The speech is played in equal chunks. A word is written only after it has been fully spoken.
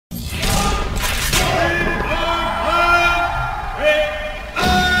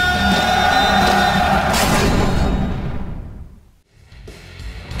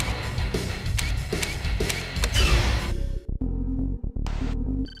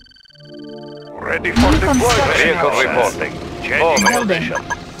Ready for deployment. Vehicle reporting. Changing position.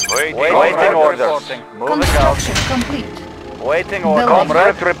 Waiting orders. Moving out. Construction complete. Waiting orders. Building.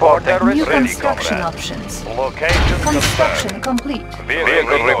 Comrade reporting. New Ready, construction comrade. options. Location Construction confirmed. complete.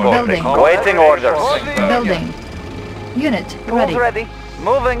 Vehicle reporting. Building. Waiting orders. Building. Unit ready. Tools ready.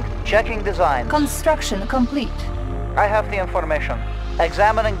 Moving. Checking design. Construction complete. I have the information.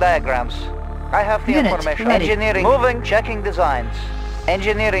 Examining diagrams. I have the Unit information. ready. Engineering. Moving. Checking designs.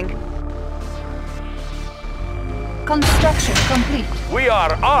 Engineering. Construction complete. We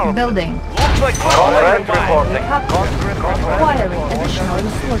are armed. Building. Looks like Comrade reporting. Acquiring additional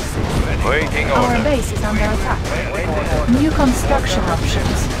resources. Waiting Our order. base is under attack. New construction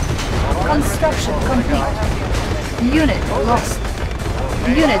options. Construction complete. Unit lost.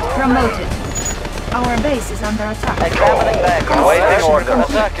 Unit promoted. Our base is under attack. Examining diagrams. Waiting orders.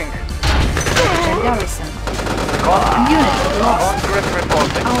 Attacking. Structure garrison. Unit lost. Conscript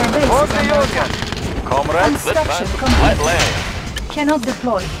reporting. Our base is under attack. Comrade. Construction Let complete. land. Cannot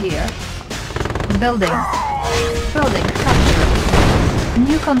deploy here. Building. Building captured.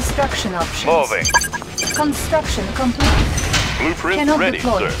 New construction options. Moving. Construction complete. Blueprint Cannot ready,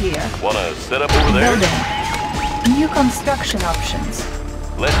 deploy sir. here. Wanna set up over there? Building. New construction options.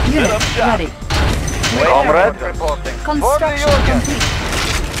 Let's set Unit up shop. ready. Comrade reporting. Construction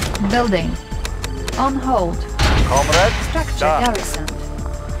complete. Building. On hold. Comrade. Structure garrison.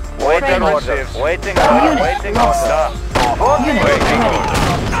 Waiting Training. orders. Waiting Unit orders. Waiting lost. orders. Unit Waiting ready. order.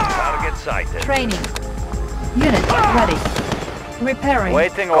 Target sighted. Training. Unit ready. Repairing.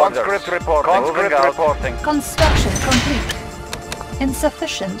 Waiting orders. Conscript reporting. Conscript reporting. Construction complete.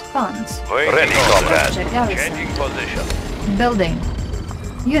 Insufficient funds. Ready, comrade. Structure garrison. Changing position. Building.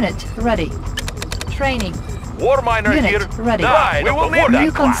 Unit ready. Training. War miner Unit here. ready. Die. We will need New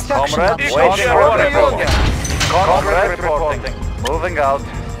that class. construction Comrade. options. Waiting orders. Order. Comrade reporting. Moving out.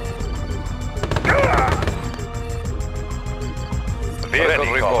 Vehicle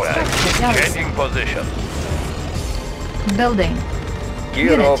reporting. Structure garrison. Changing position. Building.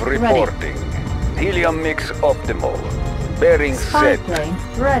 Gear Unit of ready. reporting. Helium mix optimal. Bearing Spy set. plane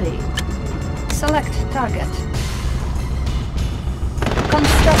ready. Select target.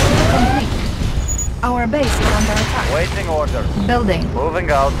 Construction complete. Our base is under attack. Waiting orders. Building.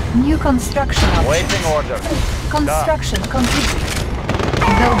 Moving out. New construction options. Waiting orders. Construction complete.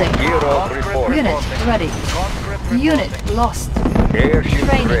 Building. Gear of reporting. Unit ready. Conscript Unit lost. Airship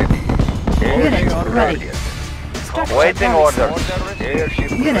Training. ready. Unit Airship ready. ready. Structure Waiting garrison. orders.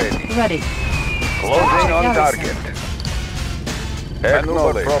 Airship Unit ready. ready. Closing on Garrison. target.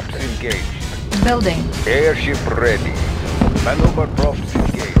 Maneuver props engaged. Building. Airship ready. Maneuver props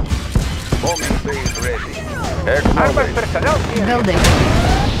engaged. Bombing base ready. Acknowledged. Building.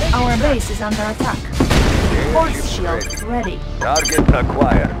 Our base is under attack. Force Airship shield ready. ready. Target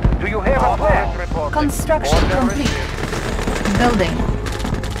acquired. Do you have a plan? Construction complete. Building.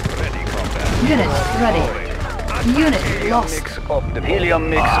 ready, comrade. Unit ready. Unit Helium lost. mix optimal. Helium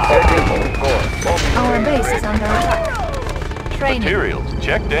mix optimal. Our base is under attack. Training. Materials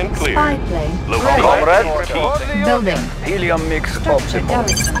checked and Spy cleared. plane Look, ready. Comrade reporting. Building. Helium mix Structure optimal.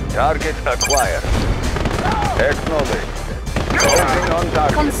 garrison. Target acquired. Acknowledged. Closing on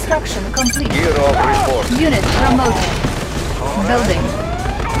target. Construction complete. Gear of report. Unit promoted. Building.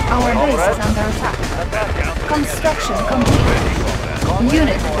 Our base is under attack. Construction complete.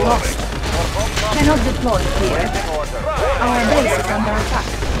 Unit lost. Cannot deploy here. Our base is under attack.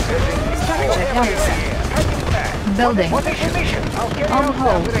 Structure garrison. Building. On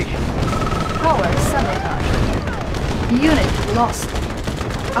hold. Power sabotage. Unit lost.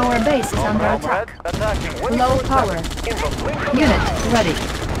 Our base is under attack. Attacking. Low power. Unit ready.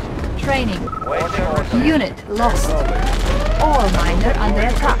 Training. Unit lost. All miner under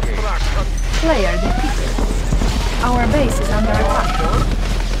attack. Player defeated. Our base is under attack.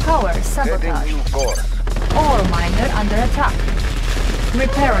 Power Setting sabotage. new course. All miner under attack.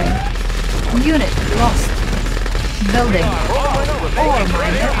 Repairing. Unit lost. Building. All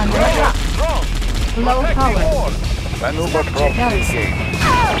miner under attack. Low power. Maneuver Structure props garrison.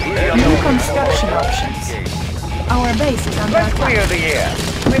 engaged. New construction options. Our base is under Clear attack. the air.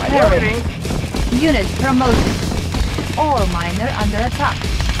 Repairing. Unit promoted. All miner under attack.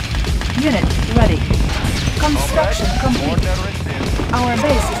 Unit ready. Construction complete. Our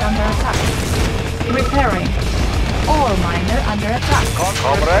base is under attack. Repairing. All miner under attack.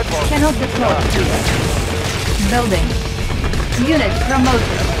 Comrade. Cannot deploy here. Building. Unit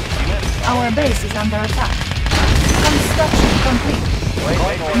promoted. Our base is under attack. Construction complete.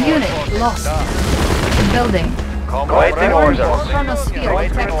 Unit lost. Building. Waiting orders. Chronosphere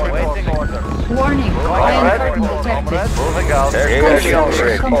detected. Waiting orders. Warning, iron curtain detected. Moving out. Construction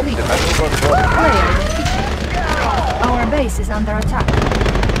ready. complete. Player defeated. Our base is under attack.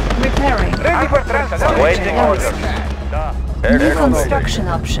 Repairing. Ready for transport. Waiting order. New construction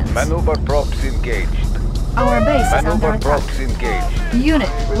options. Maneuver props engaged. Our base is under Maneuver attack. props engaged. Unit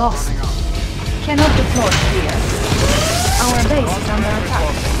lost. Cannot deploy here. Our base is under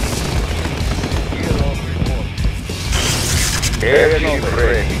attack. Airship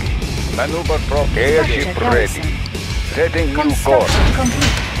ready. Maneuver props. Airship ready. Setting new course. Construction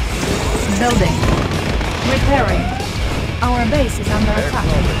complete. Building. Repairing. Our base is under attack.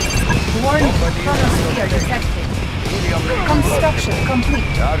 Warning, chronosphere detected. Construction complete.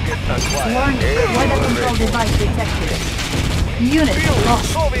 Warning, weather control device detected. Unit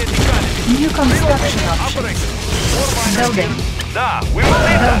lost. New construction options. Building. We will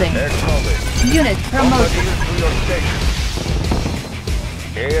leave that. Building. Unit promoted.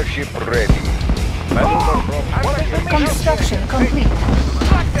 Airship ready. Maneuver props. Construction complete.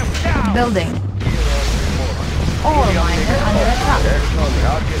 Building. Ore miner under attack.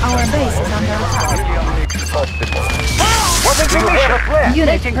 Our base is under attack. What is the mission?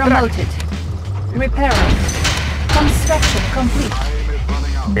 Unit promoted. Repairing. Construction complete.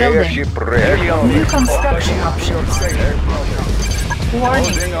 Building. Airship ready. New construction options. Warning,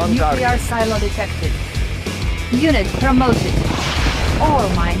 Holding on nuclear target. silo detected. Unit promoted. Ore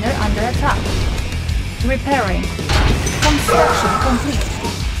miner under attack. Repairing. Construction complete.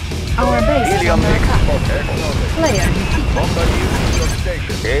 Our base is under attack. Player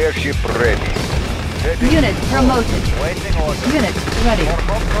defeated. Airship ready. Unit promoted. Waiting order. Unit ready.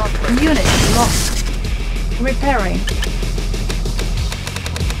 Unit lost. Repairing.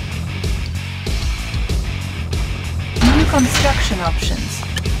 New construction options.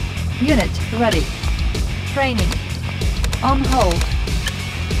 Unit ready. Training. On hold.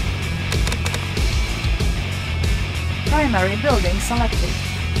 Primary building selected.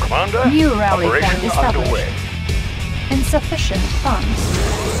 Commander, New rally point operation established. underway. Insufficient funds.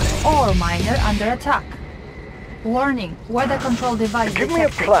 Ore miner under attack. Warning, weather control device Give me a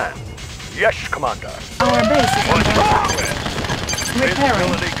detected. plan. Yes, Commander. Our base is under attack.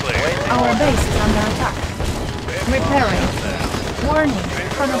 Repairing. Visibility clear. Our base is under attack. Repairing. Warning,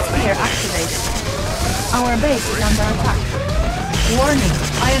 chronosphere activated. Our base is under attack. Warning,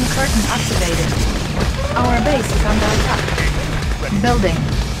 iron curtain activated. Our base is under attack. Building.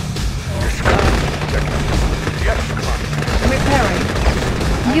 Repairing.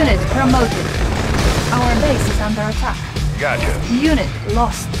 Unit promoted. Our base is under attack. Gotcha. Unit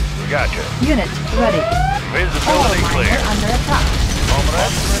lost. Gotcha. Unit ready. Ore Visibility miner clear. under attack.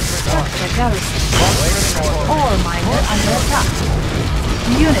 Structure garrison. Ore miner under attack.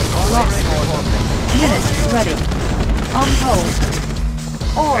 Unit lost. Unit ready. On hold.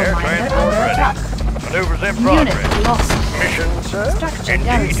 Ore Air miner transport under ready. attack. Maneuvers in Unit progress. lost. Mission, sir? Structure Indeed.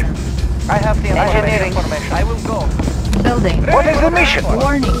 garrison. I have the engineering information. I will go. Building. What is the mission?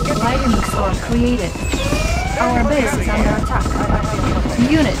 Warning, lightning storm created. Our base is under attack.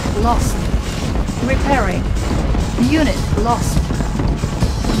 Unit lost. Repairing. Unit lost.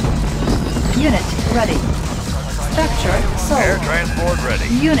 Unit ready. Structure Air sold. transport ready.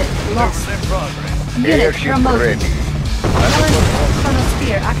 Unit lost. Maneuvers in progress. Unit Airship promoted. ready.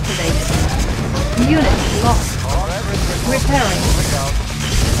 Chronosphere activated. Unit lost. Repairing.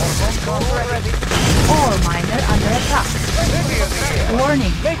 Ore miner under attack.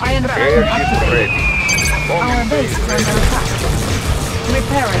 Warning, iron curtain Airship activated. ready. Our base is under attack.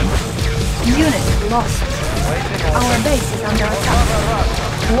 Repairing. Unit lost. Our base is under attack.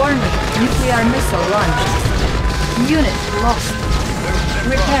 Warning, nuclear missile launched. Unit lost.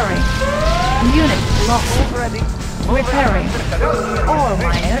 Repairing. Unit lost. Repairing. Ore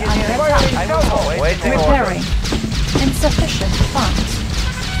miner under attack. Waiting order. Repairing. Insufficient funds.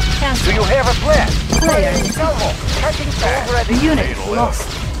 Do Cancel. you have a plan? Player. Cutting already. Unit lost.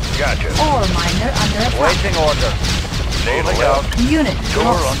 Gotcha. Ore miner under attack. Waiting order. Moving out. Unit Tour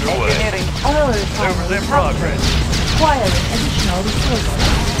lost. underway. Engineering. Oil Maneuvers refinery in captured. progress. Acquiring additional resources.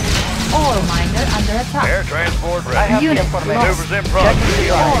 Ore miner under attack. Air transport I ready. have the Unit information. lost. Maneuvers in progress.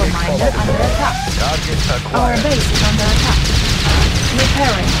 Ore miner under attack. Target Our acquired. base is under attack.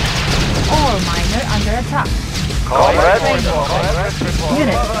 Repairing. Ore miner under attack. Comrade.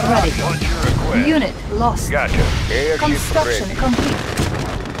 Unit ready. What's your request? Unit lost. Gotcha. Airship Construction ready. complete.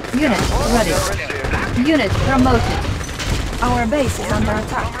 Unit ready. Unit promoted. Our base is under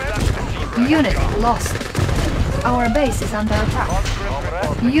attack. Unit lost. Our base is under attack.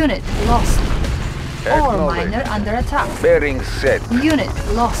 Unit lost. Ore miner under attack. Bearing set. Unit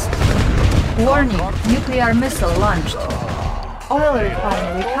lost. Warning, nuclear missile launched. Oil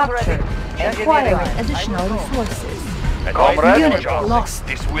refinery captured. Acquiring additional resources. Comrade, Unit lost.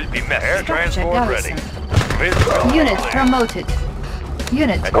 this will be met. Air Structure transport ready. garrison. Visibility Unit clear. promoted.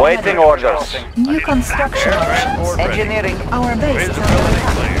 Unit Waiting promoted. orders. New construction Air options. transport ready. Engineering. Our base is under Visibility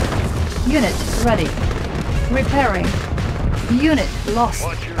attack. clear. Unit ready. Repairing. Unit lost.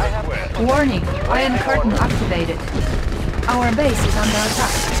 What's your request? Warning, iron curtain activated. Our base is under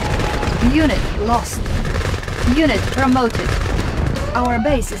attack. Unit lost. Unit promoted. Our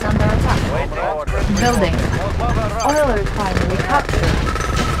base is under attack. Building. Oil refinery captured.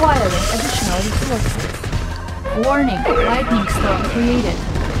 Acquiring additional resources. Warning, lightning storm created.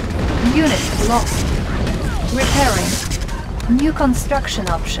 Unit lost. Repairing. New construction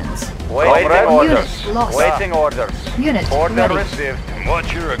options. Waiting orders. Unit lost. Waiting orders. Unit Order ready. received.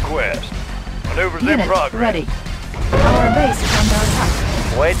 What's your request? Maneuvers in Unit progress. ready. Our base is under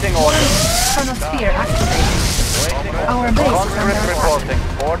attack. Waiting orders. Chronosphere activated. Our base is under Conscript attack. reporting.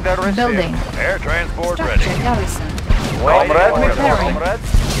 Order received. Building. Air transport ready. Structure garrison. Comrade Repairing. reporting.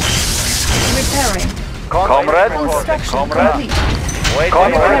 Repairing. Comrade Construction Comrade. complete. Waiting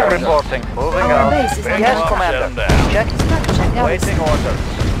Repairing. order reporting. Moving Our out. base is under Yes, attack. Commander. Set 'em down. Check. Structure Waiting garrison. orders.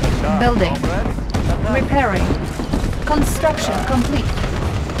 Building. Repairing. Construction complete.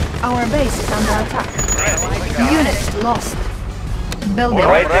 Our base is under attack. Unit lost. Building.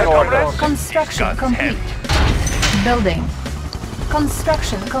 Waiting orders. Construction complete. Building.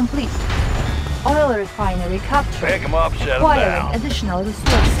 Construction complete. Oil refinery captured. Pick 'em up, set 'em Acquiring down. additional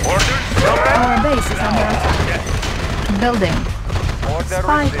resources. Orders. Our base is under attack. Building. Order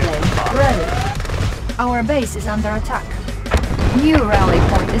Spy received. plane ready. Our base is under attack. New rally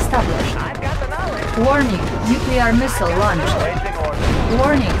point established. Warning, nuclear missile launched. Waiting orders.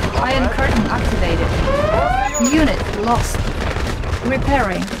 Warning, iron curtain activated. Unit lost.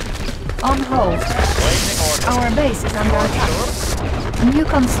 Repairing. On hold. Waiting orders. Our base is under attack. New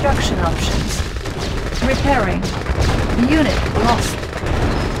construction options. Repairing. Unit lost.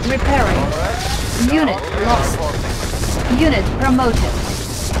 Repairing. Unit lost. Unit promoted.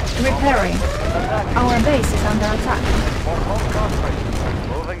 Repairing. Our base is under attack.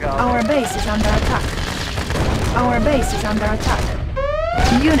 Moving out. Our base is under attack. Our base is under attack.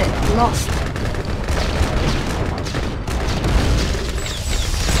 Unit lost.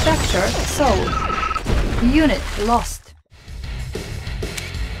 Structure sold. Unit lost.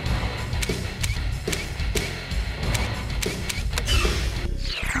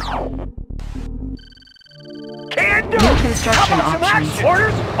 New construction options.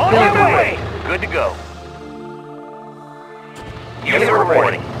 Orders on Building. my way. Good to go. Unit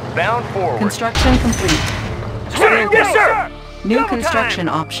reporting. Bound forward. Construction complete. Sir, yes, sir. New Double construction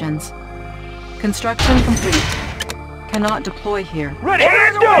options. Construction complete. Cannot deploy here. Ready.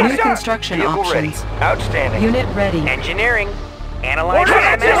 New construction Vehicle ready. options. Outstanding. Unit ready. Engineering. Analyzing.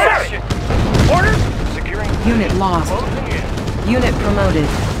 Orders. Securing. Unit lost. Closing in. Unit promoted.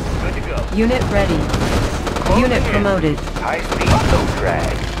 Good to go. Unit ready. Unit promoted. High speed. Low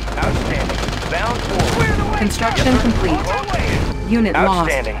drag. Outstanding. Bound forward. Construction complete. Unit lost.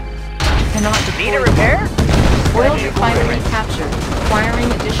 Outstanding. Cannot deploy. Need a repair? Oil Vehicle refinery ready. captured.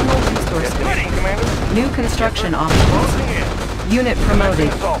 Acquiring additional resources. Ready, Commander. New construction options. Closing in. Unit promoted.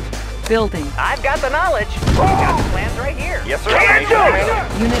 Assault. Building. I've got the knowledge. We've got the plans right here. Yes, sir. Can do.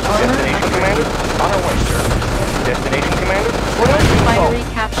 Unit armor activated. On our way, sir. Destination, Commander. Oil refinery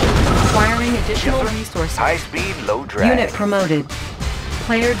captured. Acquiring additional resources. High speed, low drag. Unit promoted.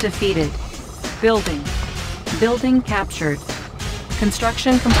 Player defeated. Building. Building captured.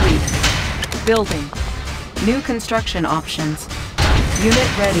 Construction complete. Building. New construction options.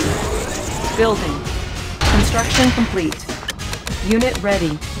 Unit ready. Building. Construction complete. Unit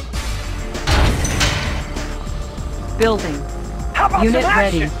ready. Building. How about Unit some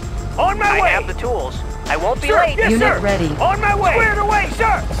ready. action? On my way. I have the tools. I won't be late. Yes, Unit ready. On my way. Squared away,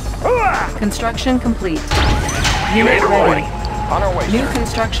 sir. Hooah! Construction complete. Unit ready. On our way, New sir.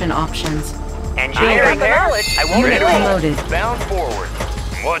 construction options. Engineering knowledge. I won't Unit be late. promoted. Bound forward.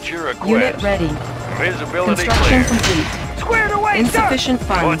 What's your request? Unit ready. Visibility Construction clear. complete. Squared away, Insufficient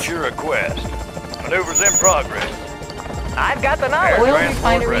funds. What's your request? Maneuvers in progress. sir. I've got the knowledge. Oil Transport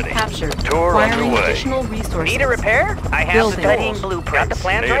refinery ready. captured. Tour Acquiring underway. additional resources. Need a repair? I have Building. the studying blueprint. Got the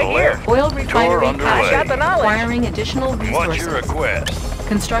plans Need a right here. lift. Oil refinery underway. captured. Got the knowledge. Acquiring additional What's resources. your request?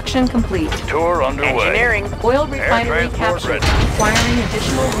 Construction complete. Tour underway. Engineering. Oil refinery transport captured. ready. Acquiring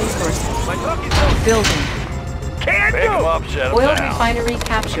additional resources. Building. Can Pick 'em do. up, set 'em Oil down. refinery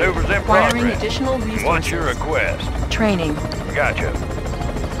captured. Maneuvers in Acquiring progress. additional resources. What's your request? Training. Gotcha.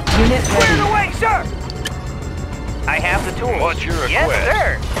 Unit Squared ready. away, sir. I have the tools. What's your request? Yes,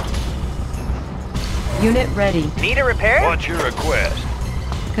 sir. Unit ready. Need a repair? What's your request?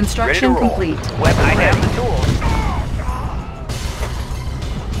 Construction roll. complete. Weapon I have the tools.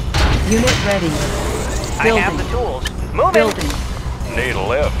 Unit ready. I have the Building. tools. Moving. Building. Need a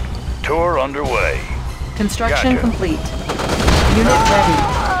lift. Tour underway. Construction Gotcha. complete. Unit ready.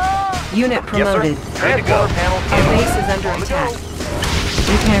 Unit promoted. Transport panel Our base is under attack.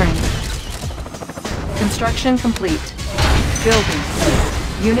 Repairing. Construction complete. Building.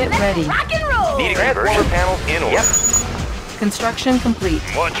 Unit ready. Need a conversion panel In order. Construction complete.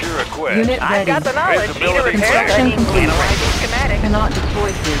 What's your request? Unit I've ready. got the knowledge. Need a Visibility repair. Construction complete. Analyzing schematic. Cannot deploy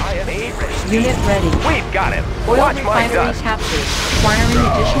here. Unit ready. We've got him. Oil Watch my refinery dust. captured. Acquiring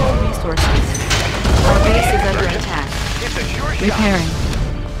additional resources. Our base is under attack. It's a sure shot. Repairing.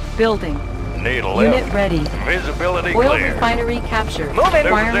 Building. Need a lift. Unit ready. Visibility Oil clear. refinery captured. Moving.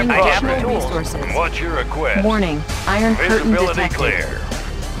 Acquiring I have the additional tools. resources. What's your request? Warning. Iron curtain Visibility detected. clear.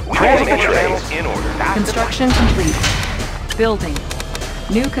 Transport Panels panels in order. Construction complete. Building.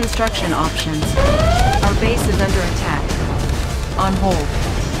 New construction options. Our base is under attack. On hold.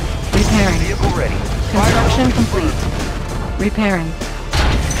 Repairing. Vehicle ready. Construction complete. Repairing.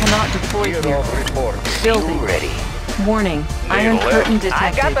 Cannot deploy here. Building. Ready. Warning. Iron lift. curtain I've got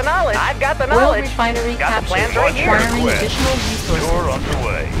detected. the knowledge. I've got the Oil knowledge. refinery Got the plans captured. right here. Acquiring Request. additional Tour resources.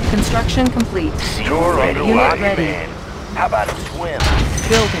 underway. Construction complete. Tour underway. Unit ready. How about a swim?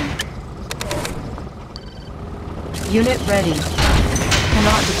 Building. Unit ready.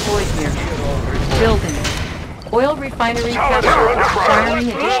 Cannot deploy here. Building. Oil refinery captured.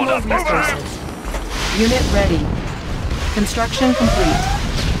 Acquiring additional resources. Unit ready. Construction complete.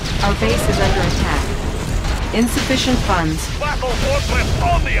 Our base is under attack. Insufficient funds. Battle fortress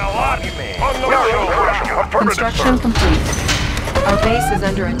on the alert. Construction complete. Our base is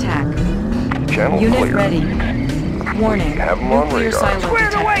under attack. Channel Unit clear. ready. Warning. have 'em on Nuclear radar. silo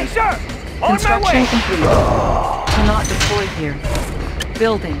Squared away, detected. sir. On my Construction way. complete. Cannot deploy here.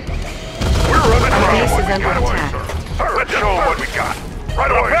 Building. We're running Our base is under attack. Let's show what we got.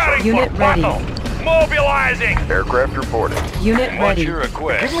 Right away. Unit ready. Mobilizing. Aircraft reporting. Unit What's ready. your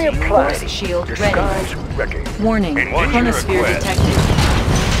request? Give me a Force play. shield Your ready. skies wrecking. Warning. What's your Chronosphere request? detected.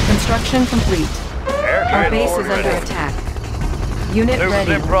 Construction complete. Air Our trade base forward is under ready. attack. Unit News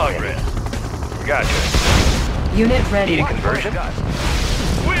ready. in progress. Gotcha. Unit ready. Need a conversion?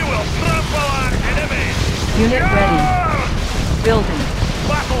 We will trample our enemies. Unit ready. Building.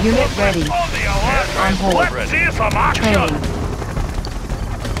 Battle Unit fortress ready. on the alert. On hold. Let's see some action. Training.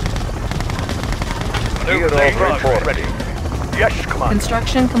 Gear News of in progress. report. Ready. Yes, come on.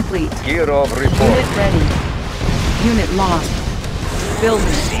 Construction complete. Gear of report. Unit ready. Unit lost.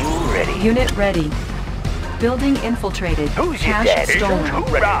 Building. You ready? Unit ready. Building infiltrated. Who's your Cash daddy? stolen.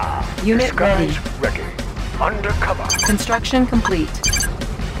 Hoorah! Unit ready. Wrecking. Undercover. Construction complete.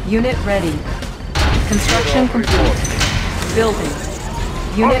 Unit ready. Construction complete. Building.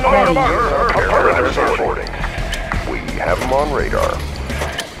 Unit ready. Aircraft reporting. We have them on radar.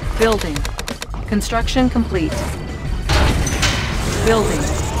 Building. Construction complete. Building.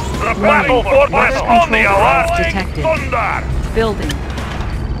 The battle fortress Water on the control alert. valves detected. Thunder. Building.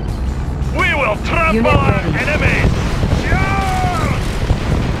 We will trample Unit our ready. enemies.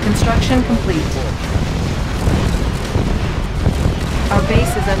 Yeah! Construction complete. Our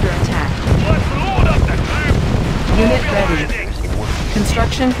base is under attack. Let's load up the troops. Unit ready. Mobilizing.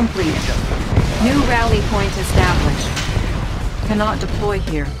 Construction complete. New rally point established. Cannot deploy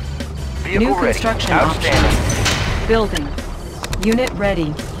here. Vehicle New ready. construction Outstanding. options. Building. Unit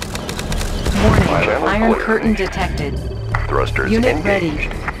ready. Warning. Channel Iron clear. curtain detected. Thrusters Unit engaged.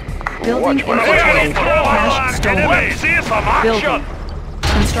 ready. Building Watch my We will infiltrated. trample Cash our stolen. enemies. See some action. Building.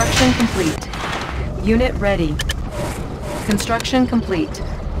 Construction complete. Unit ready. Construction complete.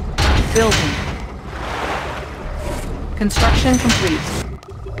 Building. Construction complete.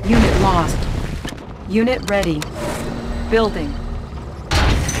 Unit lost. Unit ready. Building.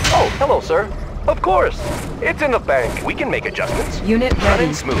 Oh, hello, sir. Of course. It's in the bank. We can make adjustments. Unit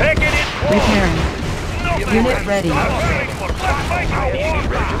ready. Smooth. Taking it close. Repairing. Nothing Unit can ready. stop us. Let's make a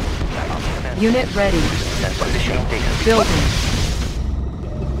war. Unit ready. Position data. Building.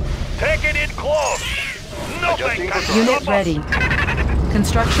 Taking it close. Nothing can stop Unit us. ready.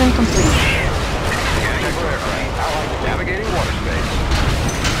 Construction complete. Navigating water space.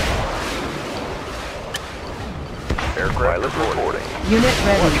 Aircraft reporting. Unit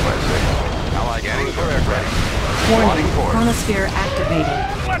ready. Scanning for aircraft. Warning. Chronosphere activated.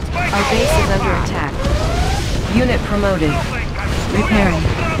 Let's make Our a base is war. under attack. Unit promoted. Repairing.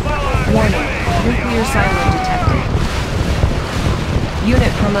 Warning. Nuclear silo detected.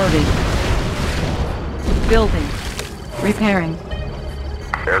 Unit promoted. Building. Repairing.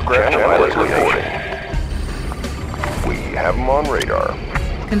 Aircraft channel reporting. We have them on radar.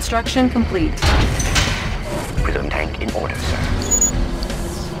 Construction complete. Prism tank in order, sir.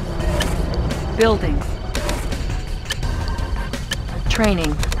 Building.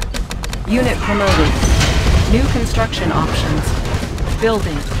 Training. Unit promoted. New construction options.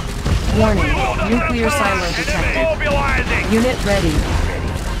 Building. Warning. Nuclear silo detected. Mobilizing! Unit ready.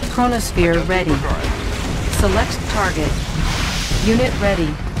 Chronosphere ready. Select target. Unit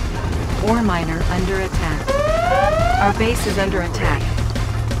ready. Ore miner under attack. Our base is under attack.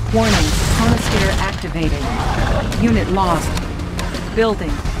 Warning. Chronosphere activated. Unit lost.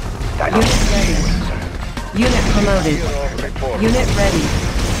 Building. Unit ready. Unit promoted. Unit ready.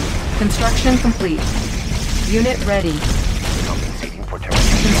 Construction complete. Unit ready. Compensating for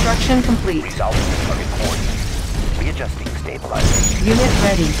termination. Construction complete. Resolving the target coordinates. Readjusting stabilizer. Unit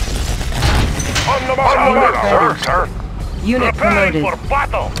ready. On the mark, Unit sir, ready. sir! Unit Preparing promoted. for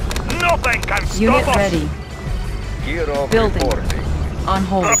battle! Nothing can stop Unit us! ready. Building. On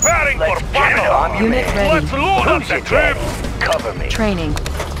hold. Preparing for Let's jam it on battle! you, Unit man. ready. Let's load up Who's the your daddy? troops! Cover me. Training.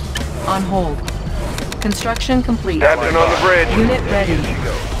 On hold. Construction complete. Captain on the bridge. Unit ready.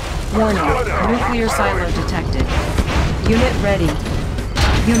 Warning. Nuclear silo detected. Unit ready.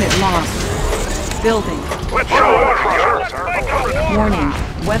 Unit lost. Building. Let's show sir! Warning.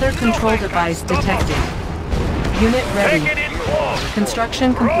 Weather control device detected. Unit Take ready. it in close!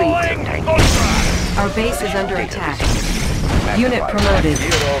 Construction complete. Rolling thunder! Our base is under attack. Unit promoted.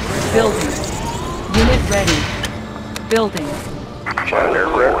 Building. Unit ready. Building. Channel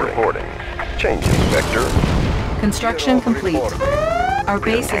aircraft reporting. Changing vector. Construction complete. Our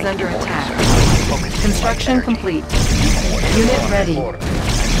base is under attack. Construction complete. Unit ready.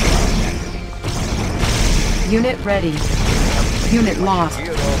 Unit ready. Unit lost.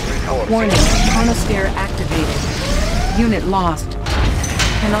 Warning. Chronosphere activated. Unit lost.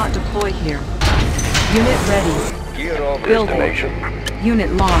 Cannot deploy here. Unit ready. Building. Destination.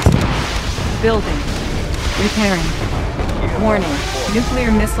 Unit lost. Building. Repairing. Warning.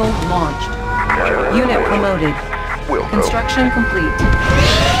 Nuclear missile launched. Unit promoted. Will go. Construction complete.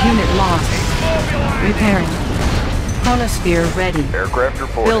 Unit lost. Repairing. Chronosphere ready. Aircraft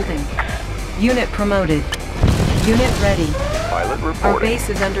reporting. Building. Unit promoted. Unit ready. Pilot Our reporting. base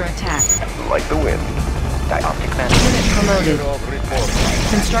is under attack. Like the wind. Dioptic man. Unit promoted.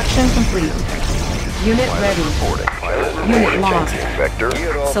 Construction complete. Unit ready. Reporting. Pilot Unit reporting. lost. Changing vector.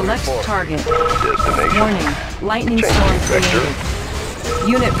 Select target. Destination. Warning. Lightning Changing storm vector. created.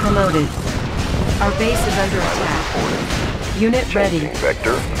 Unit promoted. Our base is under attack. Unit ready. Changing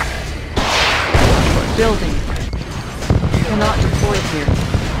vector. Building. Cannot deploy here.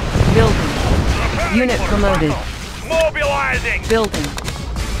 Building. Unit promoted. Mobilizing! Building.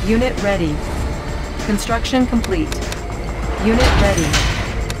 Unit ready. Construction complete. Unit ready.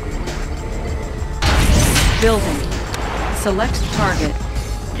 Building. Select target.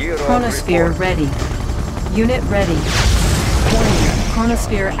 Chronosphere ready. Unit ready. Warning.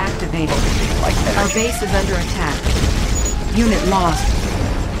 Chronosphere activated. Our base is under attack. Unit lost.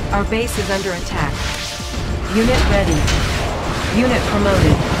 Our base is under attack. Unit ready. Unit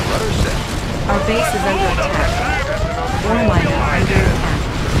promoted. Our base is under attack. Ore miner under attack.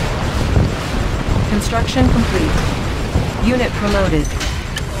 Construction complete. Unit promoted.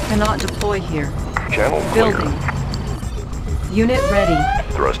 Cannot deploy here. Channel clear. Building. Unit ready.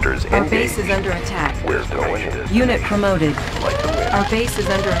 Thrusters Our base is engaged. under attack. Where's going? Unit promoted. Like the wind. Our base is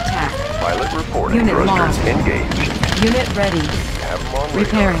under attack. Pilot reporting. Unit Thrusters lost. engaged. Unit ready. Have them on radar.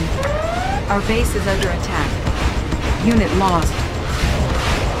 Repairing. Our base is under attack. Unit lost.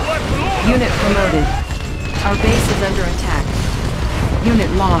 Unit promoted. Our base is under attack. Unit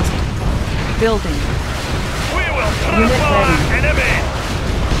lost. Building. We will Unit trample our ready. enemies!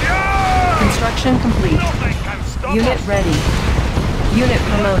 Yeah! Construction complete. Nothing can stop Unit us! ready. Unit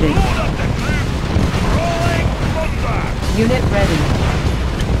promoted. Load up the troops! Rolling thunder! Unit ready.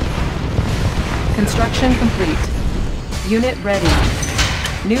 Construction complete. Unit ready.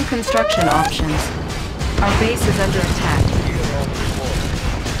 New construction options. Our base is under attack.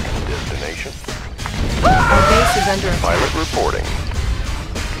 Destination. Our base is under attack. Pilot reporting.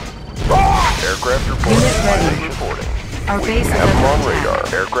 Aircraft reporting. Unit ready. Pilot reporting. Our We base is have them on under attack.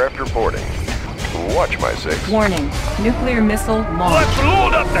 radar. Aircraft reporting. Watch my six. Warning. Nuclear missile Let's launched.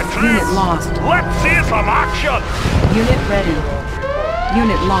 load up the troops! Unit lost. Let's see some action! Unit ready.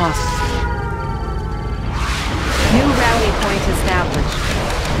 Unit lost. New rally point established.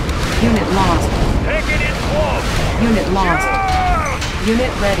 Unit lost. Take it in close! Unit lost. Yeah!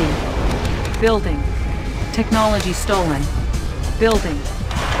 Unit ready. Building. Technology stolen. Building.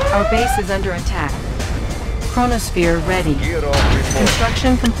 Our base is under attack. Chronosphere ready.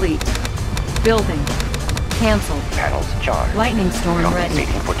 Construction complete. Building. Cancelled. Panels charged. Lightning storm ready.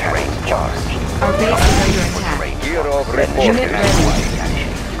 Waiting for terrain charged. Our base is under attack. Gear of Unit report. ready.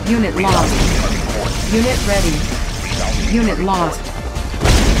 Unit lost. Unit ready. Unit lost.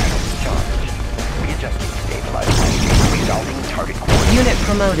 Charged. Readjusting stabilizer. Resolving target coordinates. Unit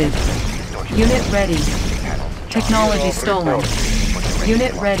promoted. Unit ready. Technology stolen.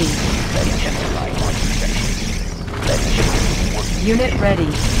 Unit ready. Unit ready.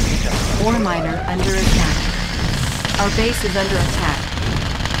 Ore miner under attack. Our base is under attack.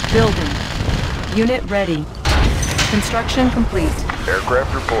 Building. Unit ready. Construction complete.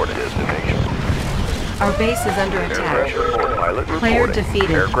 Aircraft reporting. Destination. Our base is under Aircraft attack. reporting. Pilot reporting. Player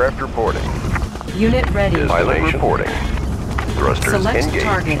defeated. Aircraft reporting. Unit ready. Pilot reporting. Thrusters Select engaged.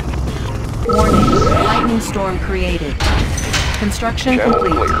 target. Warning. Lightning storm created. Construction Channel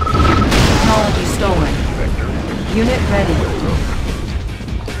complete. clear. Technology stolen. Unit ready.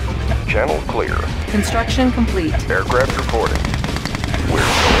 Channel clear. Construction complete. Aircraft reporting. We're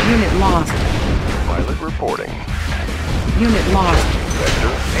going. Unit lost. Pilot reporting. Unit lost.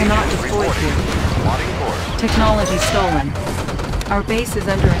 Vector. Cannot agents deploy reporting. here. Plotting course. Technology stolen. Our base is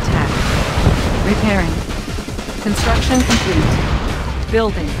under attack. Repairing. Construction complete.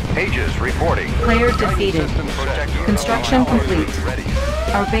 Building. Aegis reporting. Player defeated. Construction complete. Ready.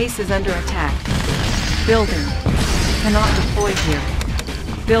 Our base is under attack. Building. Cannot deploy here.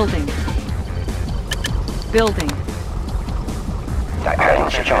 Building. Building.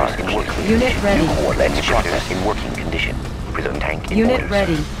 Panels charged in working Unit ready. Coordinates process in working condition. Prism tank in Unit orders.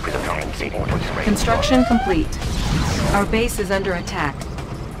 ready. Prism tank in orders. Construction complete. Our base is under attack.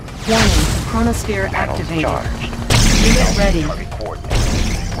 Warning. Chronosphere Panels activated. charged. Unit ready. Target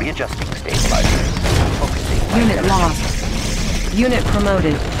coordinates. Readjusting stabilizers. Focusing. Unit lost. Unit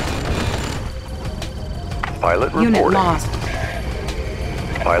promoted. Pilot Unit reporting. lost.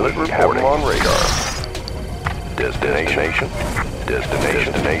 Pilot reporting. On radar. Destination.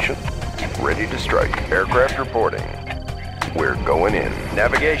 Destination. Ready to strike. Aircraft reporting. We're going in.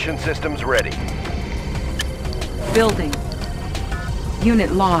 Navigation systems ready. Building.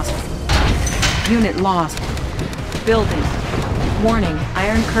 Unit lost. Unit lost. Building. Warning,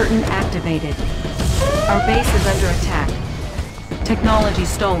 Iron Curtain activated. Our base is under attack. Technology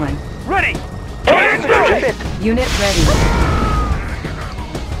stolen. Ready! Unit ready.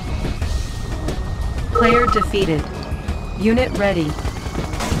 Player defeated. Unit ready.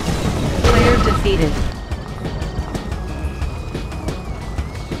 Player defeated.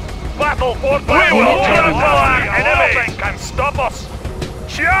 Battle for we will trample our enemies! Nothing can stop us!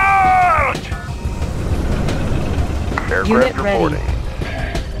 Charge! Aircraft Unit ready. reporting.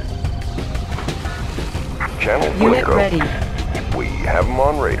 Channel Unit Wilco. ready. We have them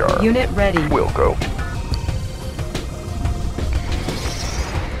on radar. Unit ready. Wilco.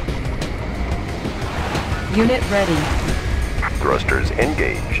 Unit ready. Thrusters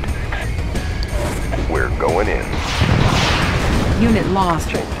engaged. We're going in. Unit lost.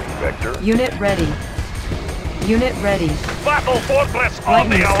 Changing vector. Unit ready. Unit ready. Battle fortress on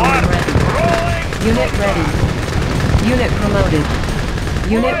Lightning the storm alert! ready. Rolling! Unit ready. Unit promoted.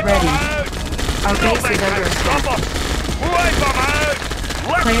 Unit Wipe ready. 'em out! Our base Nothing is under can stop attack. us! Wipe 'em out!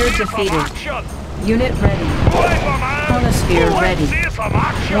 Let's Player see some defeated. action! Unit ready. Wipe 'em out! Chronosphere Let's ready. see some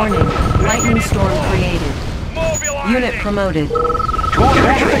action! Warning. Lightning storm created. Mobilizing! Unit promoted.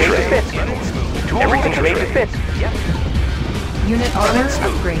 Everything's ready to fit. Unit armor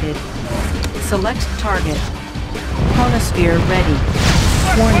upgraded. Select target. Chronosphere ready.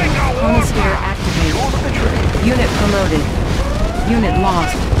 Warning. Chronosphere activated. Unit promoted. Unit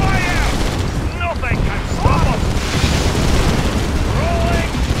lost. Fire! Nothing can stop us!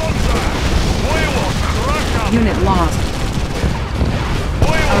 Rolling thunder! We will crush 'em! Unit lost. We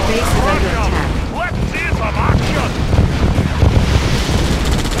will Our base is crush under 'em! attack. Let's see some action!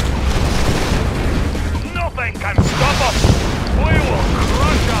 Nothing can stop us! We will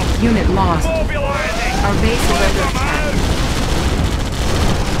crush 'em! Unit lost. Mobilizing! Our base is Wipe under 'em attack. out!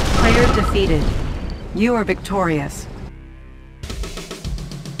 Player defeated. You are victorious.